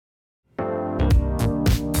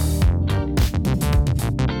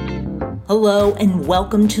Hello and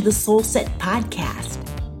welcome to the Soul Set Podcast.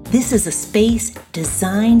 This is a space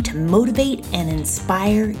designed to motivate and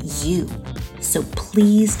inspire you. So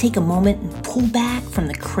please take a moment and pull back from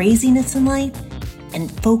the craziness in life and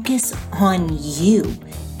focus on you.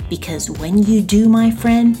 Because when you do, my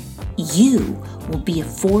friend, you will be a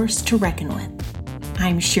force to reckon with.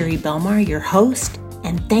 I'm Sherry Belmar, your host,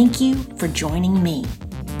 and thank you for joining me.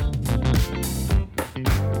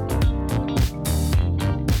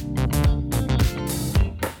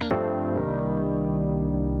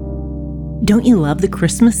 Don't you love the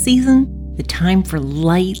Christmas season? The time for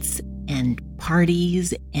lights and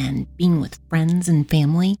parties and being with friends and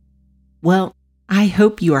family? Well, I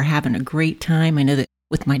hope you are having a great time. I know that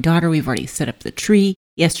with my daughter, we've already set up the tree.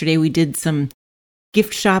 Yesterday, we did some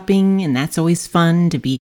gift shopping, and that's always fun to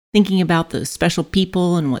be thinking about those special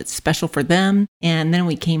people and what's special for them. And then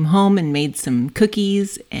we came home and made some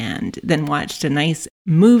cookies and then watched a nice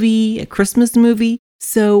movie, a Christmas movie.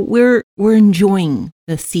 So we're enjoying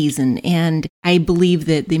the season, and I believe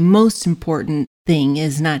that the most important thing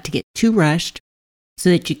is not to get too rushed so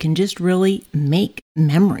that you can just really make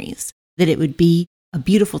memories, that it would be a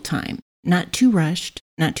beautiful time, not too rushed,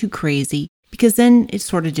 not too crazy, because then it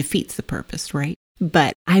sort of defeats the purpose, right?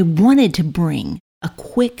 But I wanted to bring a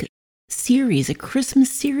quick series, a Christmas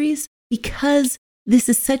series, because this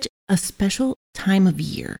is such a special time of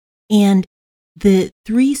year. And the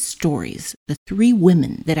three stories, the three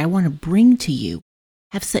women that I want to bring to you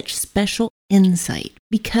have such special insight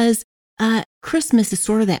because Christmas is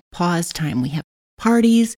sort of that pause time. We have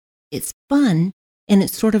parties, it's fun, and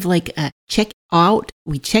it's sort of like a check out.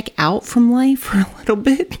 We check out from life for a little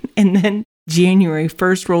bit, and then January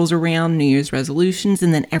 1st rolls around, New Year's resolutions,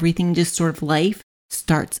 and then everything just sort of life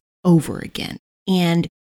starts over again. And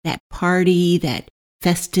that party, that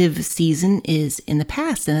festive season is in the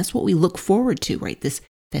past, and that's what we look forward to, right? This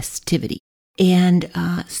festivity. And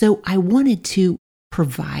so I wanted to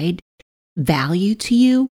provide value to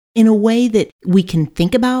you in a way that we can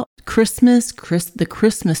think about Christmas, the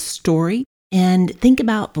Christmas story, and think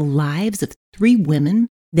about the lives of three women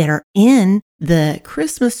that are in the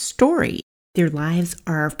Christmas story. Their lives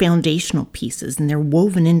are foundational pieces, and they're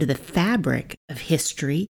woven into the fabric of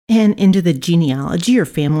history and into the genealogy or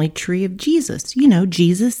family tree of Jesus. You know,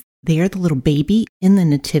 Jesus, they're the little baby in the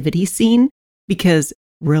nativity scene, because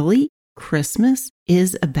really, Christmas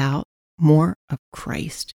is about more of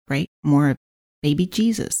Christ, right? More of baby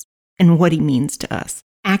Jesus and what he means to us.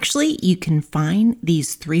 Actually, you can find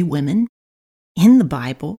these three women in the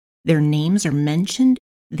Bible. Their names are mentioned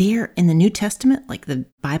there in the New Testament. Like the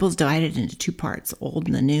Bible's divided into two parts, Old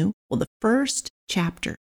and the New. Well, the first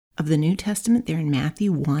chapter of the New Testament, there in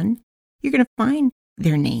Matthew 1, you're going to find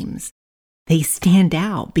their names. They stand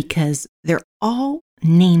out because they're all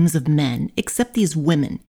names of men, except these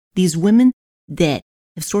women that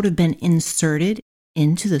have sort of been inserted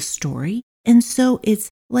into the story. And so it's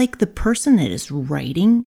like the person that is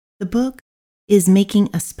writing the book is making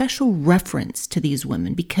a special reference to these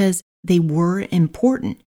women because they were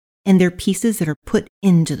important and they're pieces that are put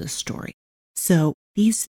into the story. So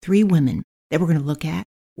these three women that we're going to look at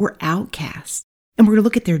were outcasts, and we're going to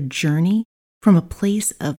look at their journey from a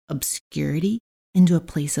place of obscurity into a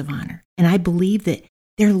place of honor. And I believe that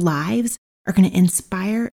their lives are going to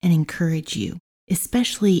inspire and encourage you,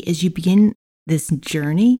 especially as you begin this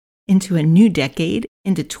journey into a new decade,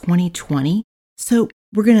 into 2020. So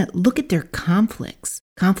we're going to look at their conflicts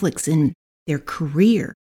in their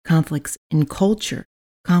career, conflicts in culture,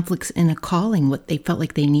 conflicts in a calling, what they felt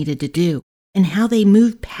like they needed to do, and how they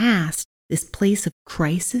moved past this place of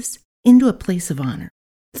crisis into a place of honor.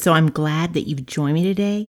 So I'm glad that you've joined me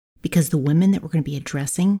today, because the women that we're going to be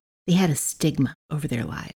addressing, they had a stigma over their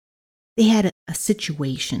lives. They had a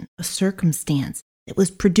situation, a circumstance that was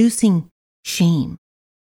producing shame,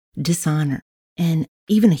 dishonor, and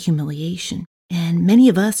even a humiliation. And many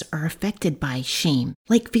of us are affected by shame,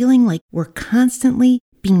 like feeling like we're constantly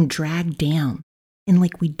being dragged down and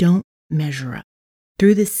like we don't measure up.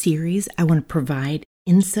 Through this series, I want to provide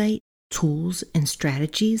insight, tools, and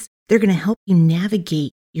strategies. They're going to help you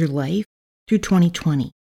navigate your life through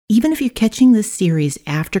 2020. Even if you're catching this series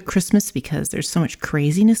after Christmas because there's so much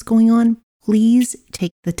craziness going on, please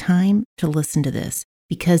take the time to listen to this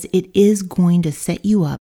because it is going to set you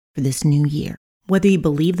up for this new year. Whether you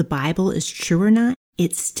believe the Bible is true or not,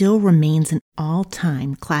 it still remains an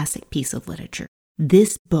all-time classic piece of literature.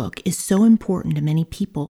 This book is so important to many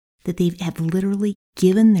people that they have literally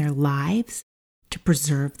given their lives to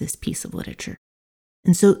preserve this piece of literature.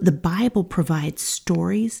 And so the Bible provides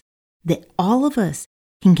stories that all of us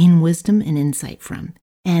can gain wisdom and insight from.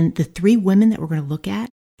 And the three women that we're going to look at,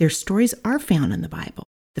 their stories are found in the Bible.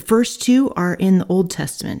 The first two are in the Old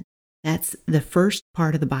Testament. That's the first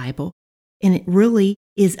part of the Bible. And it really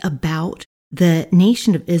is about the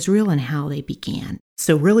nation of Israel and how they began.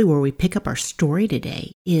 So really where we pick up our story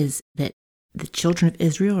today is that the children of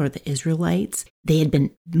Israel, or the Israelites, they had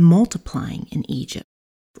been multiplying in Egypt.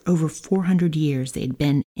 For over 400 years, they had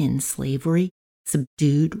been in slavery,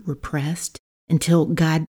 subdued, repressed, until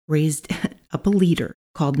God raised up a leader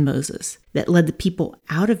called Moses that led the people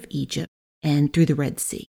out of Egypt and through the Red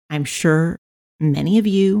Sea. I'm sure many of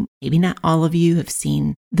you, maybe not all of you, have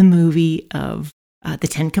seen the movie of the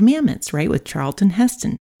Ten Commandments, right, with Charlton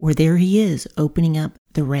Heston, where there he is opening up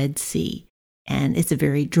the Red Sea. And it's a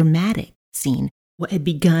very dramatic scene. What had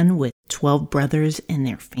begun with 12 brothers and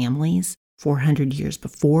their families 400 years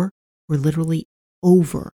before were literally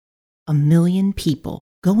over 1 million people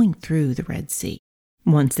going through the Red Sea.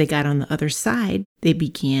 Once they got on the other side, they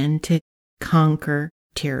began to conquer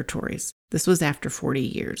territories. This was after 40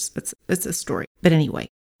 years. That's a story. But anyway,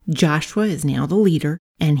 Joshua is now the leader,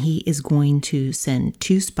 and he is going to send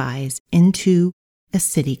 2 spies into a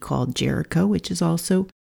city called Jericho, which is also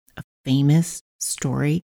a famous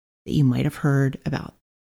story that you might have heard about.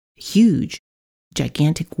 Huge,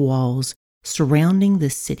 gigantic walls surrounding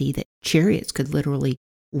this city that chariots could literally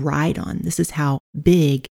ride on. This is how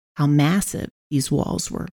big, how massive these walls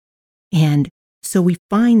were. And so we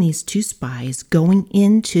find these 2 spies going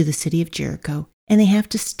into the city of Jericho, and they have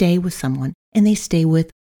to stay with someone, and they stay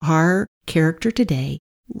with our character today,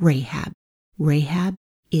 Rahab. Rahab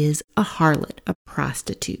is a harlot, a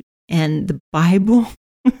prostitute. And the Bible,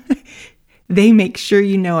 they make sure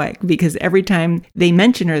you know it, because every time they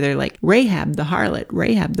mention her, they're like, Rahab the harlot,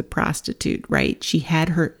 Rahab the prostitute, right? She had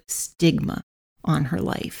her stigma on her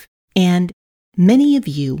life. And many of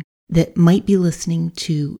you that might be listening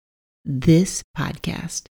to this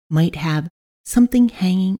podcast might have something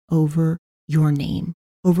hanging over your name,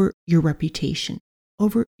 over your reputation,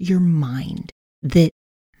 over your mind that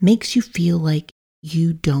makes you feel like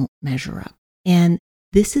you don't measure up. And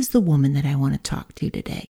this is the woman that I want to talk to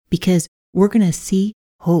today, because we're going to see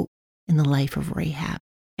hope in the life of Rahab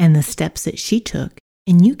and the steps that she took,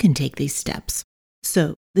 and you can take these steps.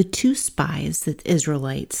 So the 2 spies that the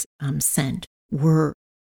Israelites sent were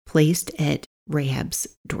placed at Rahab's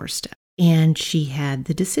doorstep, and she had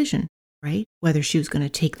the decision, right, whether she was going to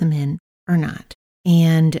take them in or not.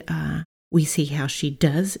 And we see how she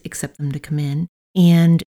does accept them to come in,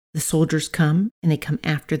 and the soldiers come and they come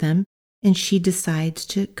after them, and she decides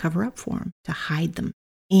to cover up for them, to hide them.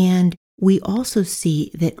 And we also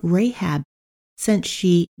see that Rahab, since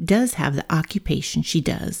she does have the occupation she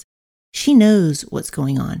does, she knows what's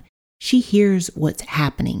going on. She hears what's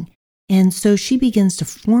happening. And so she begins to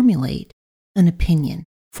formulate an opinion,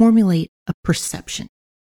 formulate a perception.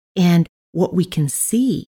 And what we can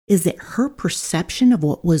see is that her perception of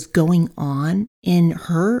what was going on in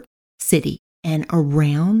her city and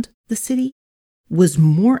around the city was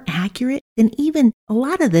more accurate than even a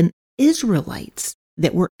lot of the Israelites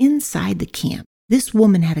that were inside the camp. This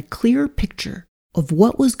woman had a clearer picture of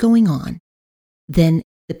what was going on than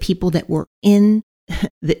the people that were in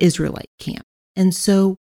the Israelite camp. And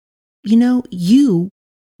so, you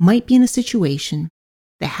might be in a situation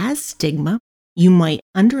that has stigma. You might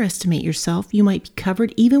underestimate yourself. You might be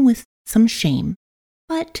covered even with some shame,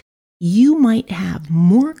 but you might have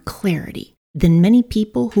more clarity than many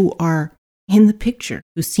people who are in the picture,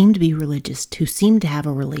 who seem to be religious, who seem to have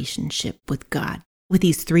a relationship with God. With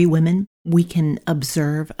these 3 women, we can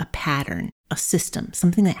observe a pattern, a system,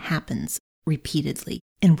 something that happens repeatedly.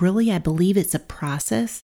 And really, I believe it's a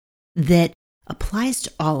process that applies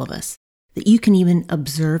to all of us, that you can even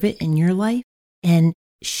observe it in your life and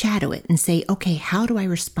shadow it and say, okay, how do I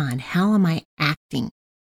respond? How am I acting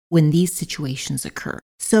when these situations occur?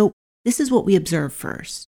 So this is what we observe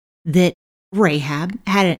first, that Rahab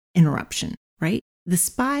had an interruption, right? The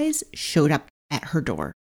spies showed up at her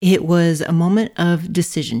door. It was a moment of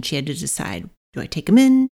decision. She had to decide, do I take them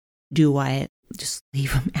in? Do I just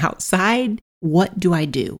leave them outside? What do I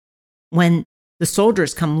do? When the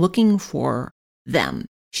soldiers come looking for them,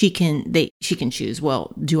 she can choose,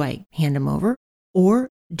 well, do I hand them over or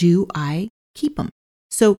do I keep them?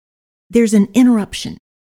 So there's an interruption.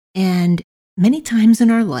 And many times in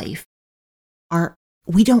our life,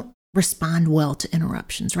 we don't respond well to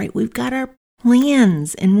interruptions, right? We've got our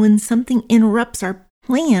plans. And when something interrupts our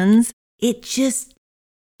plans, it just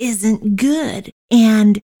isn't good.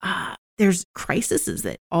 And there's crises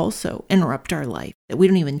that also interrupt our life that we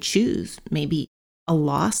don't even choose. Maybe a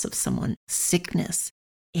loss of someone, sickness,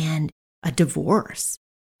 and a divorce.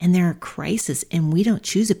 And there are crises and we don't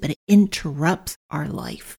choose it, but it interrupts our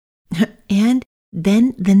life. And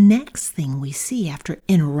then the next thing we see after it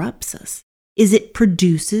interrupts us is it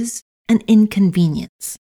produces an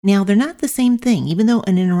inconvenience. Now, they're not the same thing. Even though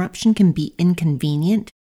an interruption can be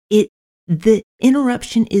inconvenient, the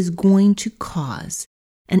interruption is going to cause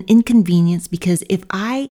an inconvenience because if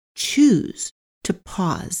I choose to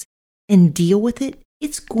pause and deal with it,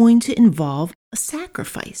 it's going to involve a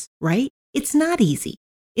sacrifice, right? It's not easy.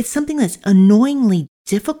 It's something that's annoyingly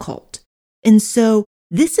difficult. And so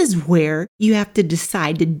this is where you have to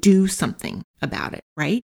decide to do something about it,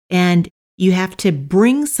 right? And you have to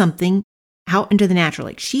bring something out into the natural.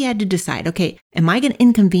 Like she had to decide, okay, am I going to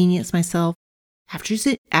inconvenience myself? After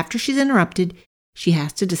she's interrupted, she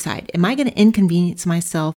has to decide, am I going to inconvenience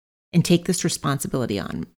myself and take this responsibility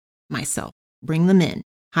on myself? Bring them in,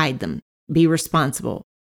 hide them, be responsible.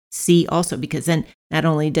 See also, because then not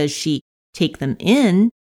only does she take them in,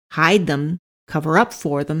 hide them, cover up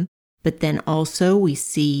for them, but then also we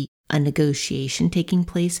see a negotiation taking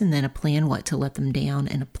place and then a plan to let them down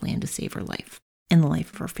and a plan to save her life and the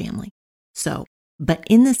life of her family. So, but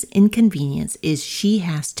in this inconvenience is she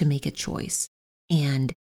has to make a choice.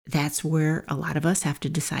 And that's where a lot of us have to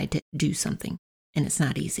decide to do something. And it's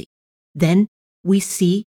not easy. Then we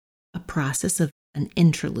see a process of an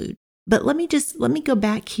interlude. But let me go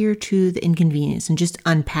back here to the inconvenience and just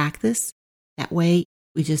unpack this. That way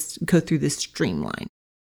we just go through this streamline.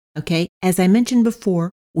 Okay. As I mentioned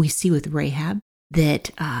before, we see with Rahab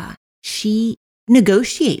that she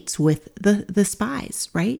negotiates with the spies,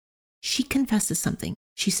 right? She confesses something.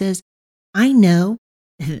 She says, I know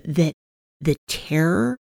that the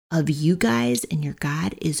terror of you guys and your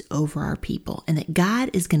God is over our people, and that God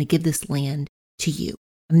is going to give this land to you.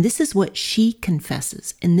 I mean, this is what she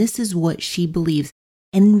confesses, and this is what she believes.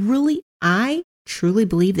 And really, I truly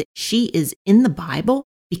believe that she is in the Bible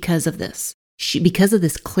because of this. Because of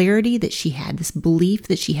this clarity that she had, this belief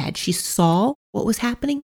that she had. She saw what was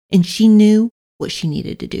happening, and she knew what she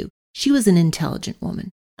needed to do. She was an intelligent woman.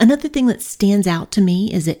 Another thing that stands out to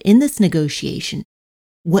me is that in this negotiation,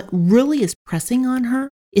 what really is pressing on her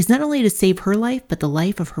is not only to save her life, but the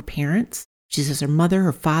life of her parents. She says her mother,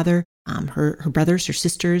 her father, her brothers, her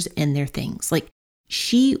sisters, and their things. Like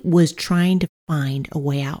she was trying to find a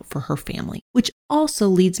way out for her family, which also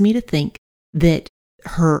leads me to think that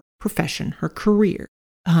her profession, her career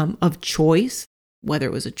of choice, whether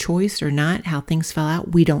it was a choice or not, how things fell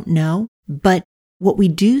out, we don't know. But what we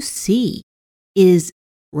do see is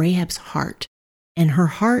Rahab's heart. And her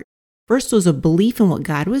heart, first, was a belief in what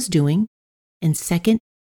God was doing. And second,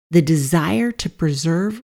 the desire to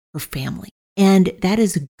preserve her family. And that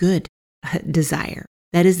is a good desire.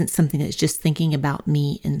 That isn't something that's just thinking about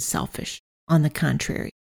me and selfish. On the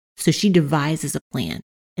contrary. So she devises a plan.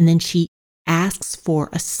 And then she asks for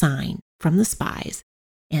a sign from the spies.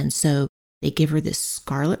 And so they give her this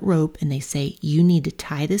scarlet rope and they say, you need to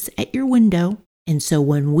tie this at your window. And so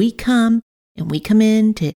when we come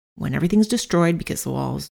in to when everything's destroyed, because the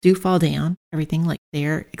walls do fall down, everything like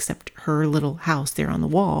there, except her little house there on the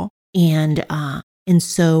wall. And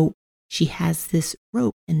so she has this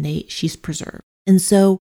rope and she's preserved. And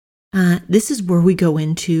so this is where we go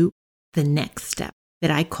into the next step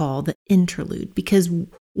that I call the interlude, because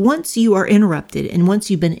once you are interrupted and once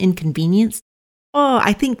you've been inconvenienced,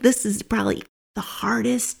 I think this is probably the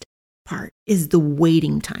hardest part is the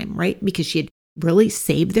waiting time, right? Because she had really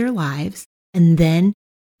saved their lives. And then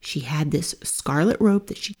she had this scarlet rope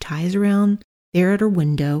that she ties around there at her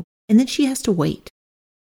window, and then she has to wait.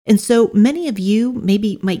 And so many of you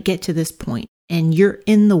maybe might get to this point and you're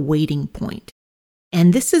in the waiting point.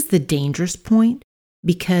 And this is the dangerous point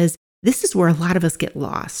because this is where a lot of us get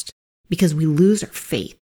lost because we lose our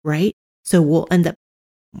faith, right? So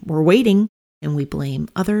we're waiting and we blame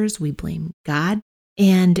others, we blame God.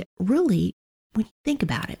 And really, when you think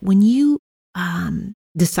about it, when you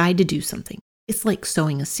decide to do something, it's like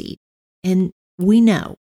sowing a seed. And we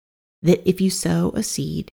know that if you sow a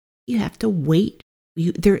seed, you have to wait.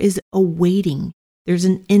 There is a waiting. There's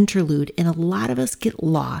an interlude. And a lot of us get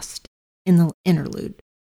lost in the interlude.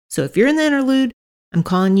 So if you're in the interlude, I'm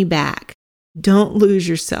calling you back. Don't lose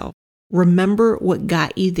yourself. Remember what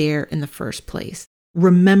got you there in the first place.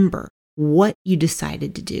 Remember what you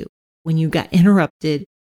decided to do when you got interrupted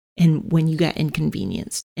and when you got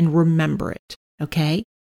inconvenienced. And remember it, okay?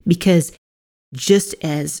 Because just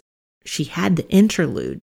as she had the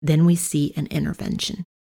interlude, then we see an intervention.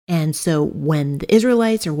 And so when the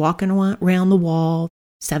Israelites are walking around the wall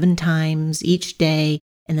 7 times each day,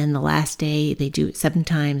 and then the last day they do it 7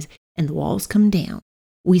 times, and the walls come down,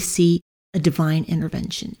 we see a divine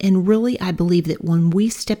intervention. And really, I believe that when we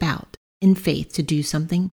step out in faith to do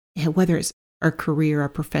something, whether it's our career, our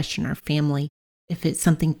profession, our family, if it's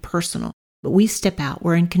something personal, but we step out,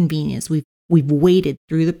 we're inconvenienced, we've waited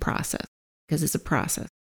through the process, because it's a process.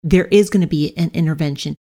 There is going to be an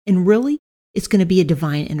intervention, and really, it's going to be a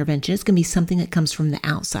divine intervention. It's going to be something that comes from the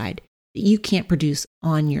outside that you can't produce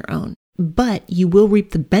on your own, but you will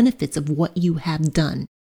reap the benefits of what you have done.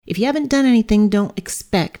 If you haven't done anything, don't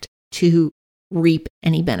expect to reap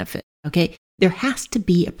any benefit, okay? There has to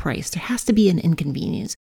be a price. There has to be an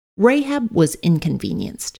inconvenience. Rahab was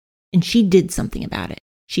inconvenienced, and she did something about it.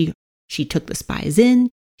 She took the spies in.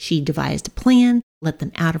 She devised a plan, let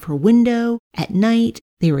them out of her window at night.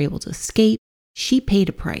 They were able to escape. She paid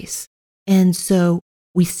a price. And so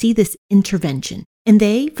we see this intervention, and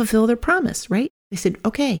they fulfill their promise, right? They said,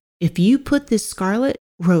 okay, if you put this scarlet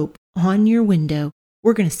rope on your window,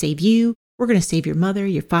 we're going to save you. We're going to save your mother,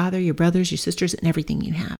 your father, your brothers, your sisters, and everything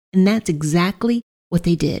you have. And that's exactly what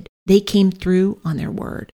they did. They came through on their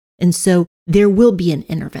word. And so there will be an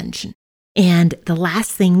intervention. And the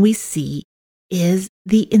last thing we see is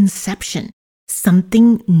the inception,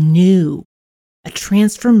 something new, a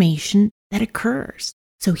transformation that occurs.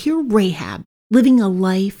 So here Rahab, living a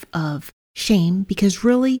life of shame, because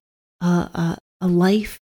really a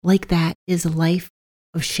life like that is a life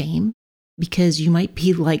of shame, because you might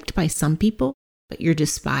be liked by some people, but you're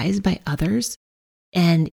despised by others,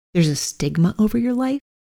 and there's a stigma over your life.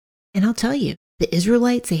 And I'll tell you, the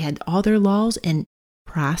Israelites, they had all their laws, and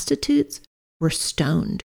prostitutes were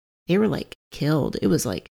stoned. They were like killed. It was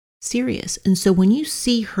like serious. And so when you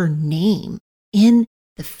see her name in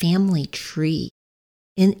the family tree,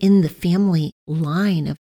 in the family line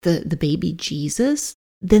of the baby Jesus,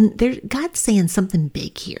 then God's saying something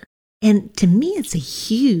big here. And to me, it's a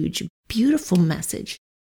huge, beautiful message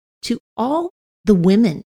to all the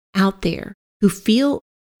women out there who feel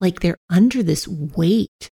like they're under this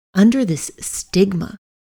weight, under this stigma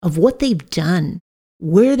of what they've done,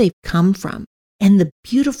 where they've come from, and the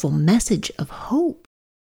beautiful message of hope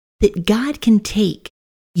that God can take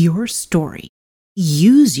your story,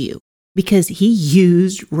 use you, because he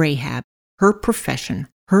used Rahab, her profession,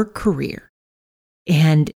 her career,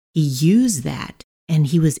 and he used that, and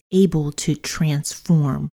he was able to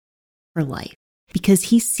transform her life because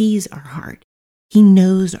he sees our heart. He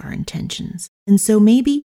knows our intentions. And so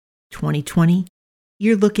maybe 2020,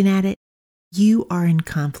 you're looking at it, you are in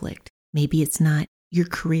conflict. Maybe it's not your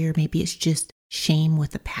career. Maybe it's just shame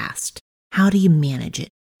with the past. How do you manage it?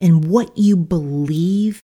 And what you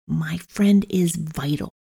believe, my friend, is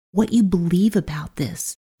vital. What you believe about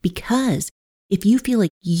this. Because if you feel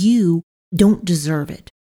like you don't deserve it,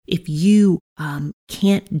 if you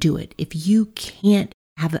can't do it, if you can't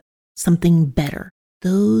have something better,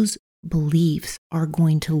 those beliefs are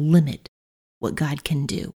going to limit what God can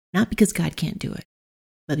do. Not because God can't do it,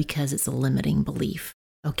 but because it's a limiting belief.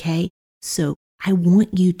 Okay? So I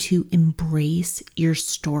want you to embrace your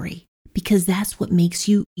story, because that's what makes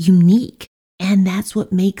you unique. And that's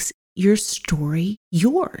what makes your story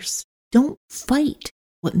yours. Don't fight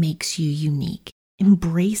what makes you unique.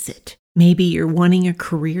 Embrace it. Maybe you're wanting a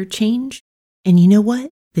career change, and you know what?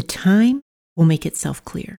 The time will make itself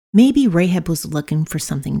clear. Maybe Rahab was looking for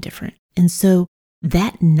something different. And so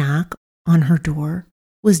that knock on her door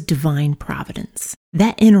was divine providence.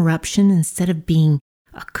 That interruption, instead of being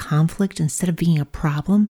a conflict, instead of being a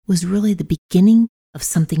problem, was really the beginning of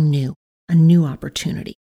something new, a new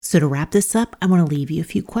opportunity. So to wrap this up, I want to leave you a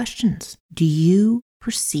few questions. Do you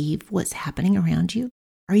perceive what's happening around you?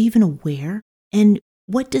 Are you even aware? And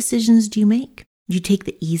what decisions do you make? Do you take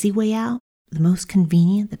the easy way out, the most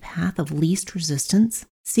convenient, the path of least resistance?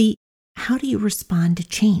 See, how do you respond to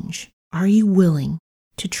change? Are you willing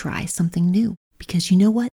to try something new? Because you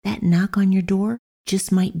know what? That knock on your door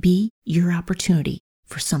just might be your opportunity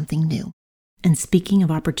for something new. And speaking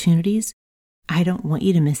of opportunities, I don't want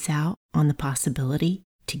you to miss out on the possibility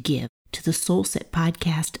to give to the Soul Set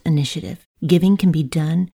Podcast Initiative. Giving can be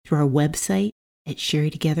done through our website at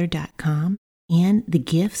sherrytogether.com, and the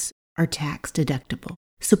gifts are tax deductible.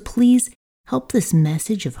 So please help this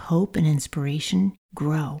message of hope and inspiration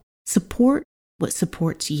grow. Support what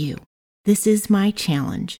supports you. This is my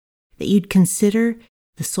challenge, that you'd consider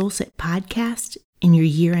the Soul Set Podcast in your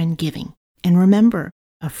year-end giving. And remember,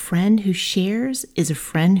 a friend who shares is a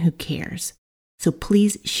friend who cares. So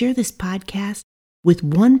please share this podcast with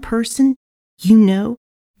one person you know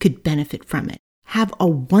could benefit from it. Have a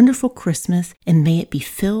wonderful Christmas, and may it be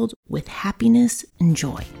filled with happiness and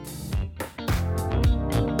joy.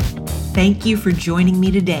 Thank you for joining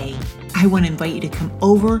me today. I want to invite you to come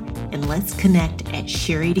over and let's connect at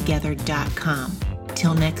sherrytogether.com.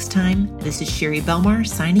 Till next time, this is Sherry Belmar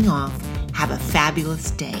signing off. Have a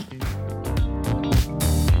fabulous day.